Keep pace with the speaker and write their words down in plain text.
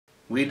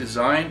We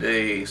designed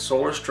a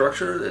solar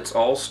structure that's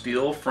all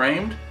steel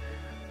framed,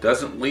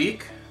 doesn't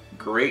leak,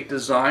 great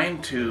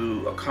design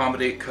to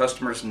accommodate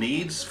customers'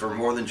 needs for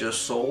more than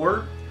just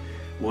solar.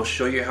 We'll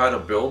show you how to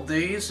build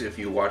these if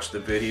you watch the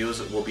videos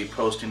that we'll be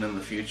posting in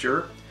the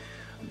future.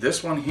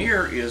 This one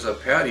here is a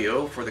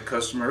patio for the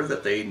customer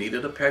that they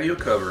needed a patio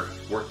cover.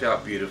 Worked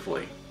out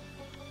beautifully.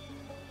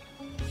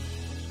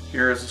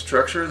 Here is a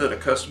structure that a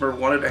customer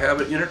wanted to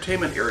have an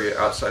entertainment area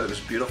outside of his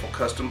beautiful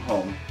custom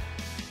home.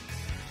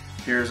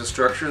 Here's a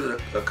structure that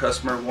a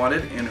customer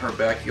wanted in her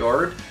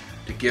backyard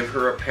to give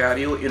her a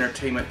patio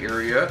entertainment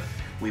area.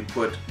 We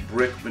put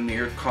brick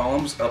veneered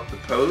columns up the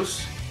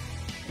posts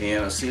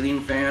and a ceiling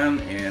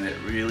fan, and it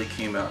really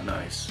came out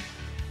nice.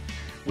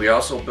 We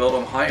also built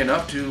them high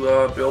enough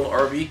to build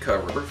RV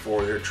cover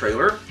for their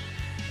trailer,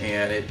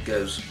 and it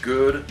gives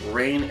good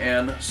rain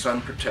and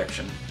sun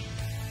protection.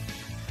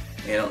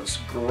 And it's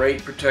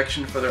great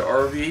protection for their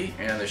RV,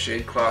 and the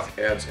shade cloth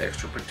adds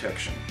extra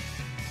protection.